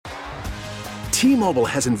T-Mobile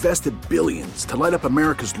has invested billions to light up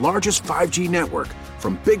America's largest 5G network,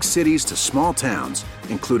 from big cities to small towns,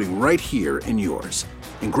 including right here in yours.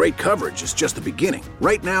 And great coverage is just the beginning.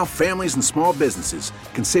 Right now, families and small businesses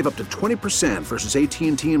can save up to 20% versus AT&T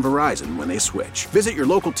and Verizon when they switch. Visit your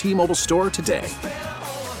local T-Mobile store today.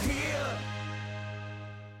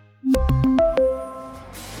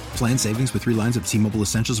 Plan savings with 3 lines of T-Mobile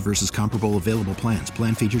Essentials versus comparable available plans.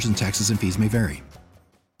 Plan features and taxes and fees may vary.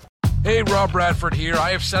 Hey, Rob Bradford here. I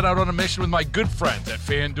have set out on a mission with my good friends at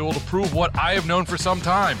FanDuel to prove what I have known for some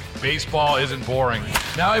time. Baseball isn't boring.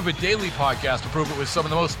 Now I have a daily podcast to prove it with some of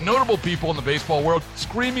the most notable people in the baseball world,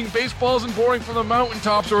 screaming baseball isn't boring from the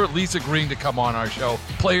mountaintops, or at least agreeing to come on our show.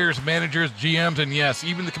 Players, managers, GMs, and yes,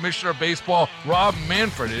 even the commissioner of baseball, Rob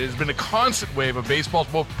Manfred. It has been a constant wave of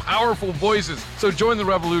baseball's most powerful voices. So join the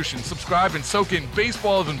revolution. Subscribe and soak in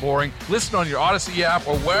Baseball Isn't Boring. Listen on your Odyssey app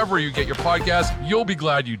or wherever you get your podcast. You'll be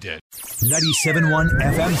glad you did. 97.1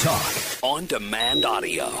 FM Talk. On demand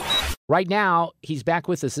audio. Right now, he's back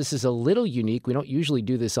with us. This is a little unique. We don't usually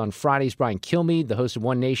do this on Fridays. Brian Kilmeade, the host of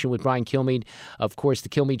One Nation with Brian Kilmeade. Of course, the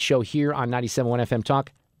Kilmeade Show here on 97.1 FM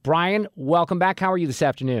Talk. Brian, welcome back. How are you this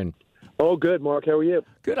afternoon? Oh, good, Mark. How are you?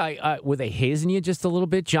 Good. Were they hazing you just a little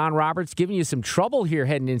bit? John Roberts giving you some trouble here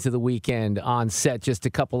heading into the weekend on set just a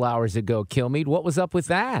couple hours ago, Kilmeade. What was up with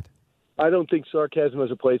that? I don't think sarcasm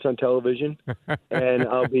has a place on television, and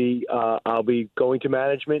I'll be going to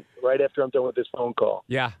management right after I'm done with this phone call.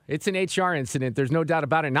 Yeah, it's an HR incident. There's no doubt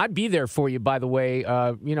about it. And I'd be there for you, by the way,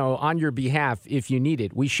 on your behalf if you need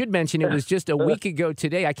it. We should mention it was just a week ago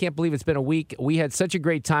today. I can't believe it's been a week. We had such a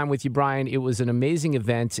great time with you, Brian. It was an amazing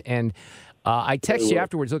event, and I texted you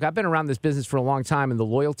afterwards. Look, I've been around this business for a long time, and the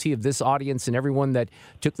loyalty of this audience and everyone that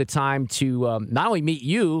took the time to not only meet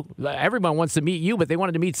you, everyone wants to meet you, but they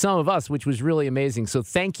wanted to meet some of us, which was really amazing. So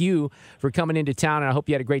thank you for coming into town, and I hope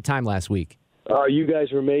you had a great time last week. You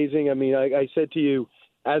guys are amazing. I mean, I said to you,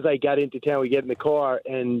 as I got into town, we get in the car,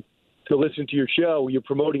 and to listen to your show, you're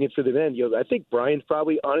promoting it for the event. I think Brian's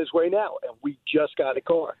probably on his way now, and we just got a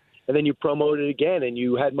car. And then you promoted it again, and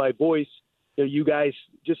you had my voice. You guys,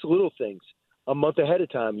 just little things. A month ahead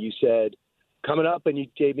of time, you said, coming up, and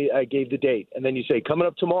I gave the date. And then you say, coming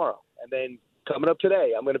up tomorrow. And then coming up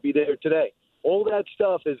today, I'm going to be there today. All that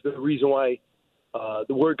stuff is the reason why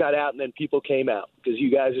the word got out and then people came out, because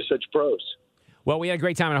you guys are such pros. Well, we had a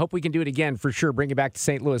great time, and I hope we can do it again for sure, bring it back to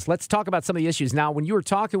St. Louis. Let's talk about some of the issues. Now, when you were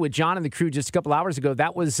talking with John and the crew just a couple hours ago,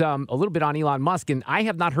 that was a little bit on Elon Musk, and I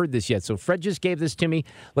have not heard this yet. So Fred just gave this to me.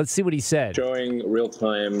 Let's see what he said. Showing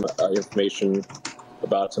real-time information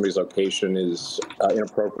about somebody's location is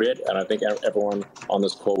inappropriate, and I think everyone on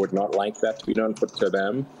this call would not like that to be done to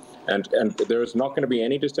them. And there's not going to be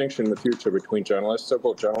any distinction in the future between journalists,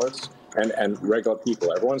 so-called journalists, and regular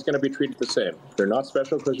people. Everyone's going to be treated the same. You're not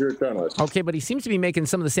special because you're a journalist. Okay, but he seems to be making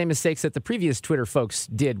some of the same mistakes that the previous Twitter folks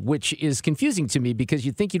did, which is confusing to me because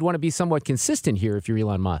you'd think you'd want to be somewhat consistent here if you're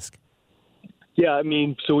Elon Musk. Yeah, I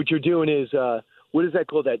mean, so what you're doing is, what is that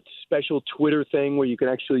called, that special Twitter thing where you can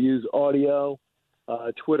actually use audio?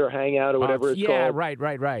 Twitter Hangout or whatever it's called. Yeah,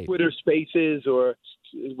 right. Twitter Spaces or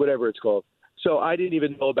whatever it's called. So I didn't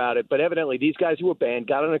even know about it, but evidently these guys who were banned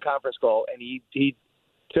got on a conference call, and he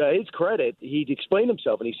to his credit, he explained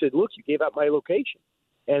himself, and he said, look, you gave out my location,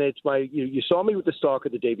 and it's you saw me with the stalker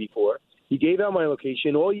the day before. He gave out my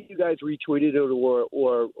location. All you guys retweeted it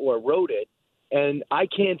or wrote it, and I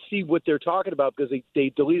can't see what they're talking about because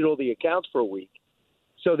they deleted all the accounts for a week.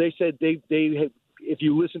 So they said they had, if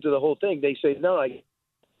you listen to the whole thing, they say, no,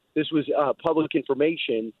 this was public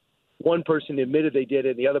information. One person admitted they did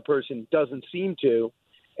it, and the other person doesn't seem to.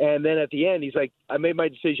 And then at the end, he's like, I made my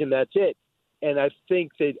decision, that's it. And I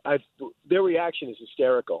think that their reaction is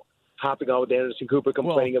hysterical, hopping on with Anderson Cooper,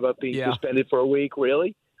 complaining about being suspended for a week.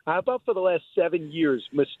 Really? How about for the last 7 years,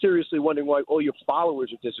 mysteriously wondering why all your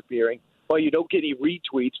followers are disappearing, why you don't get any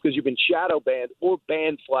retweets because you've been shadow banned or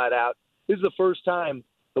banned flat out. This is the first time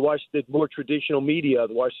the more traditional media,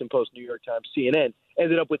 the Washington Post, New York Times, CNN,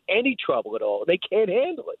 ended up with any trouble at all. They can't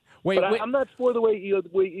handle it. I'm not for the way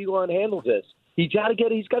Elon handles this. He's got to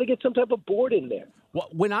get some type of board in there. Well,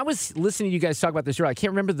 when I was listening to you guys talk about this earlier, I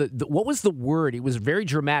can't remember what was the word. It was very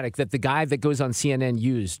dramatic that the guy that goes on CNN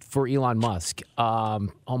used for Elon Musk. Oh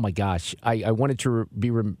my gosh, I wanted to be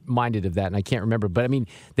reminded of that, and I can't remember. But I mean,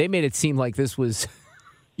 they made it seem like this was.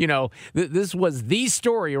 This was the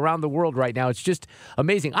story around the world right now. It's just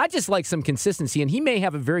amazing. I just like some consistency, and he may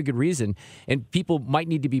have a very good reason, and people might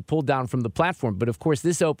need to be pulled down from the platform. But, of course,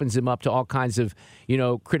 this opens him up to all kinds of,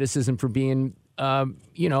 criticism for being,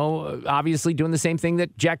 obviously doing the same thing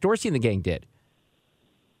that Jack Dorsey and the gang did.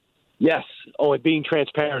 Yes. And being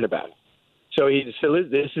transparent about it. So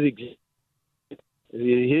this is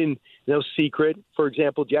He didn't, no secret. For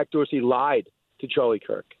example, Jack Dorsey lied to Charlie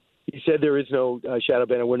Kirk. He said there is no shadow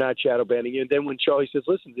banning. We're not shadow banning you. And then when Charlie says,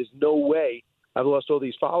 listen, there's no way I've lost all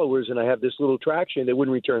these followers and I have this little traction, they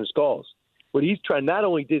wouldn't return his calls. What he's trying, not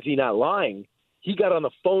only is he not lying, he got on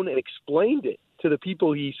the phone and explained it to the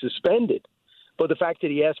people he suspended. But the fact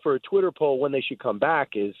that he asked for a Twitter poll when they should come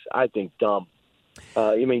back is, I think, dumb.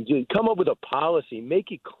 I mean, come up with a policy,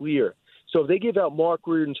 make it clear. So if they give out Mark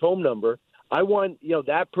Reardon's home number, I want,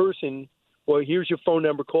 that person, or here's your phone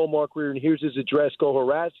number, call Mark Reardon, here's his address, go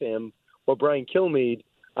harass him, or Brian Kilmeade.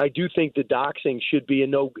 I do think the doxing should be a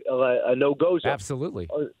no-go zone. Absolutely.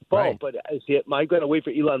 Right. But am I going to wait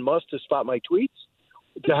for Elon Musk to spot my tweets?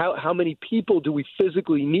 How many people do we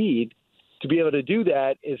physically need to be able to do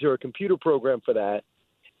that? Is there a computer program for that?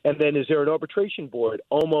 And then is there an arbitration board,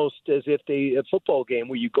 almost as if a football game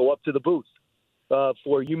where you go up to the booth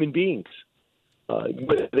for human beings?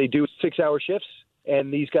 They do 6-hour shifts,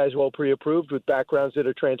 and these guys are all pre-approved with backgrounds that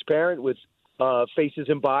are transparent, with faces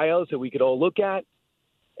and bios that we could all look at,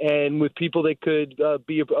 and with people that could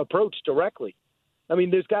be approached directly. I mean,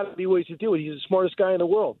 there's got to be ways to do it. He's the smartest guy in the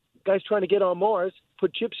world. The guy's trying to get on Mars,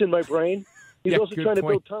 put chips in my brain. He's also trying to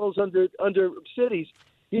build tunnels under cities.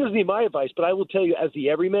 He doesn't need my advice, but I will tell you, as the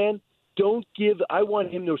everyman, I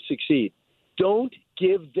want him to succeed. Don't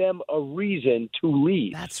give them a reason to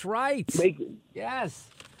leave. That's right. Yes.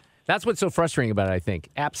 That's what's so frustrating about it, I think.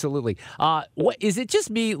 Absolutely. What is it just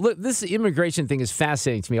me? Look, this immigration thing is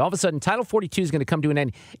fascinating to me. All of a sudden, Title 42 is going to come to an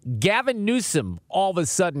end. Gavin Newsom, all of a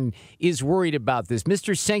sudden, is worried about this.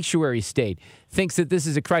 Mr. Sanctuary State thinks that this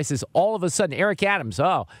is a crisis. All of a sudden, Eric Adams,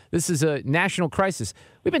 this is a national crisis.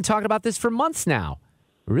 We've been talking about this for months now,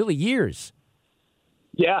 really years.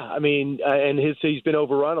 Yeah, I mean, and he's been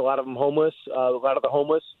overrun. A lot of them homeless. A lot of the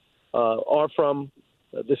homeless are from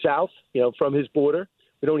the South, from his border.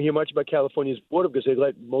 We don't hear much about California's border because they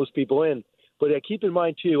let most people in. But keep in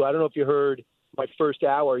mind, too, I don't know if you heard my first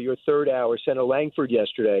hour, your third hour, Senator Langford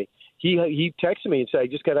yesterday. He texted me and said, I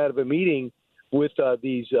just got out of a meeting with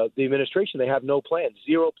the administration. They have no plan,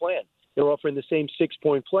 zero plan. They're offering the same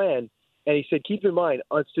 6-point plan. And he said, keep in mind,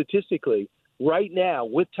 statistically, right now,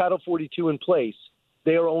 with Title 42 in place,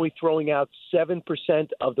 they are only throwing out 7%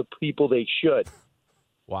 of the people they should.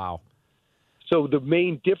 Wow. So the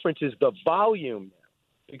main difference is the volume,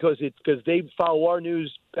 because they follow our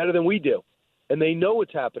news better than we do, and they know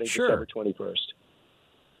what's happening December 21st.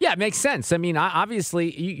 Yeah, it makes sense. I mean,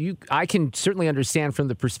 obviously, I can certainly understand from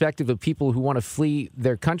the perspective of people who want to flee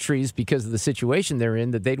their countries because of the situation they're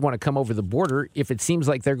in, that they'd want to come over the border if it seems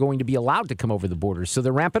like they're going to be allowed to come over the border. So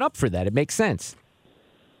they're ramping up for that. It makes sense.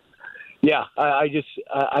 Yeah, I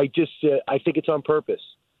think it's on purpose,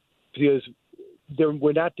 because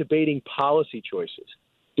we're not debating policy choices.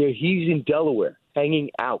 He's in Delaware, hanging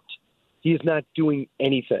out. He is not doing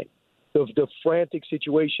anything. The frantic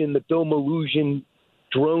situation, the Bill Maloogian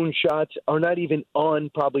drone shots are not even on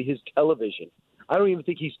probably his television. I don't even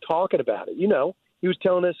think he's talking about it. He was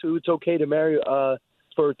telling us it's okay to marry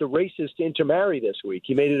for the racists to intermarry this week.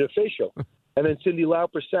 He made it official, and then Cyndi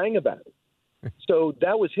Lauper sang about it. So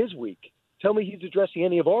that was his week. Tell me he's addressing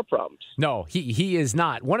any of our problems. No, he is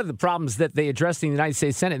not. One of the problems that they addressed in the United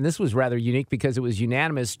States Senate, and this was rather unique because it was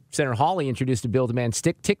unanimous, Senator Hawley introduced a bill to ban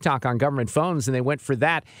TikTok on government phones, and they went for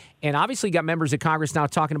that. And obviously got members of Congress now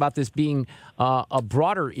talking about this being a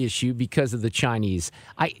broader issue because of the Chinese.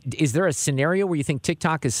 Is there a scenario where you think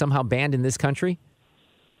TikTok is somehow banned in this country?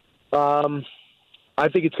 I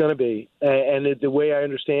think it's going to be. And the way I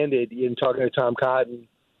understand it, in talking to Tom Cotton,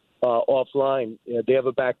 offline, they have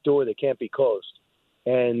a back door that can't be closed,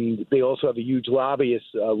 and they also have a huge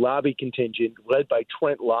lobby contingent led by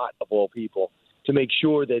Trent Lott of all people to make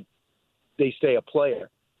sure that they stay a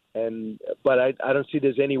player. But I don't see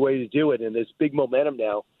there's any way to do it, and there's big momentum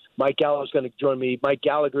now. Mike Gallagher's going to join me. Mike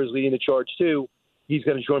Gallagher is leading the charge too. He's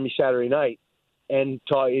going to join me Saturday night, and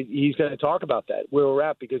he's going to talk about that, where we're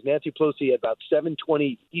at, because Nancy Pelosi at about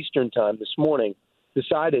 7:20 Eastern time this morning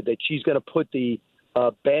decided that she's going to put the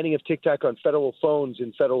banning of TikTok on federal phones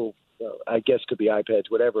and federal, I guess could be iPads,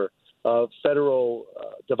 whatever, federal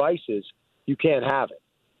devices. You can't have it.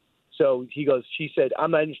 So she said,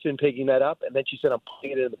 I'm not interested in picking that up. And then she said, I'm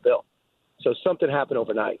putting it in the bill. So something happened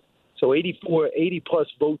overnight. So 80-plus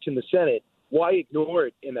votes in the Senate. Why ignore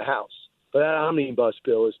it in the House? But that omnibus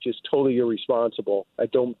bill is just totally irresponsible.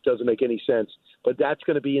 Doesn't make any sense. But that's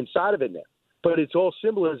going to be inside of it now. But it's all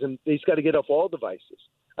symbolism. They've got to get off all devices.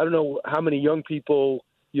 I don't know how many young people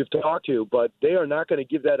you've talked to, but they are not going to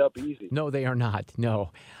give that up easy. No, they are not.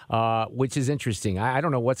 No, which is interesting. I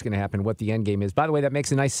don't know what's going to happen, what the end game is. By the way, that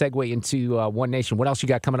makes a nice segue into One Nation. What else you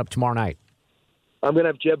got coming up tomorrow night? I'm going to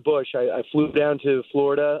have Jeb Bush. I flew down to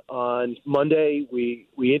Florida on Monday. We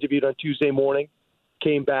interviewed on Tuesday morning,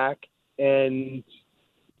 came back, and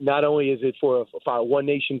not only is it for a One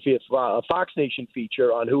Nation, a Fox Nation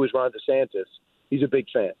feature on who is Ron DeSantis. He's a big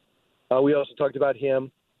fan. We also talked about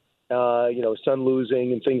him, his son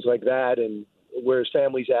losing and things like that, and where his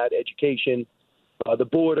family's at, education, the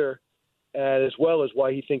border, and as well as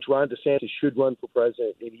why he thinks Ron DeSantis should run for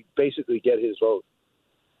president, and he basically get his vote.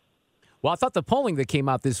 Well, I thought the polling that came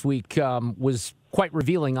out this week was quite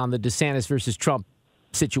revealing on the DeSantis versus Trump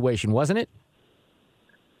situation, wasn't it?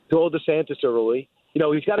 To hold DeSantis early.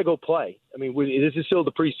 He's got to go play. I mean, this is still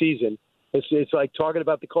the preseason. It's like talking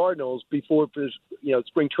about the Cardinals before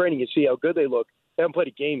spring training. You see how good they look. They haven't played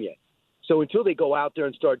a game yet. So until they go out there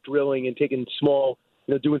and start drilling and taking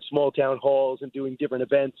doing small town halls and doing different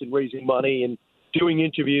events and raising money and doing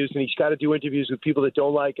interviews, and he's got to do interviews with people that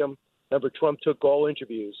don't like him. Remember, Trump took all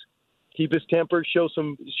interviews. Keep his temper, show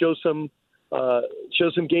some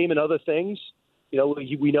game in other things.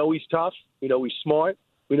 We know he's tough. We know he's smart.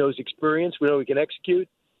 We know his experience. We know he can execute.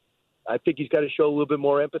 I think he's got to show a little bit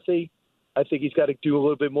more empathy. I think he's got to do a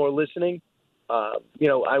little bit more listening. I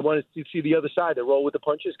wanted to see the other side, the roll with the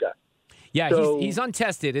punches guy. Yeah, so, he's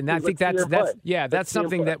untested, and I think that's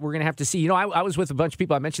something that we're going to have to see. I was with a bunch of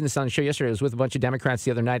people. I mentioned this on the show yesterday. I was with a bunch of Democrats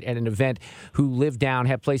the other night at an event who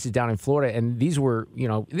have places down in Florida, and these were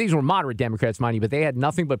moderate Democrats, mind you, but they had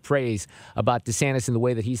nothing but praise about DeSantis and the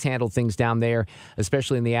way that he's handled things down there,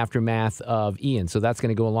 especially in the aftermath of Ian. So that's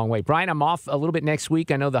going to go a long way. Brian, I'm off a little bit next week.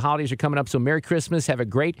 I know the holidays are coming up, so Merry Christmas. Have a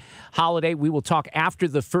great holiday. We will talk after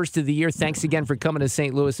the first of the year. Thanks again for coming to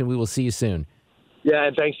St. Louis, and we will see you soon. Yeah,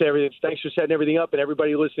 and thanks to everything. Thanks for setting everything up, and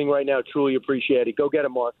everybody listening right now. Truly appreciate it. Go get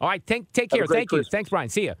him, Mark. All right, take care. Thank you. Thanks, Brian.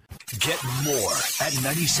 See ya. Get more at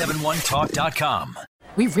 971talk.com.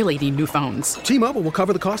 We really need new phones. T-Mobile will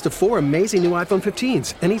cover the cost of 4 amazing new iPhone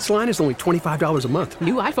 15s, and each line is only $25 a month.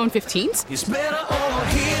 New iPhone 15s? It's better over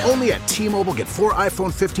here. Only at T-Mobile, get 4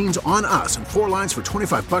 iPhone 15s on us and 4 lines for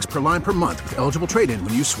 $25 per line per month with eligible trade-in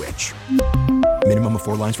when you switch. Minimum of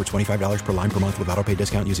 4 lines for $25 per line per month with autopay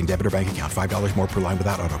discount using debit or bank account. $5 more per line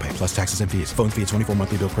without autopay, plus taxes and fees. Phone fee at 24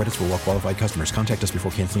 monthly bill credits for well-qualified customers. Contact us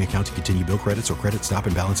before canceling account to continue bill credits or credit stop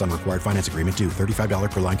and balance on required finance agreement due.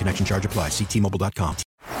 $35 per line connection charge applies. See T-Mobile.com.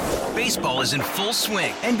 Baseball is in full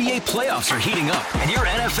swing. NBA playoffs are heating up, and your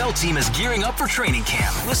NFL team is gearing up for training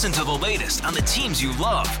camp. Listen to the latest on the teams you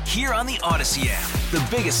love here on the Odyssey app. The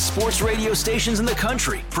biggest sports radio stations in the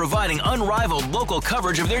country, providing unrivaled local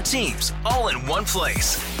coverage of their teams, all in one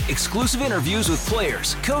place. Exclusive interviews with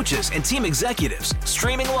players, coaches, and team executives,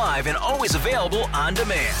 streaming live and always available on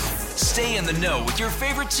demand. Stay in the know with your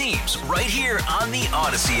favorite teams right here on the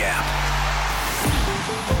Odyssey app.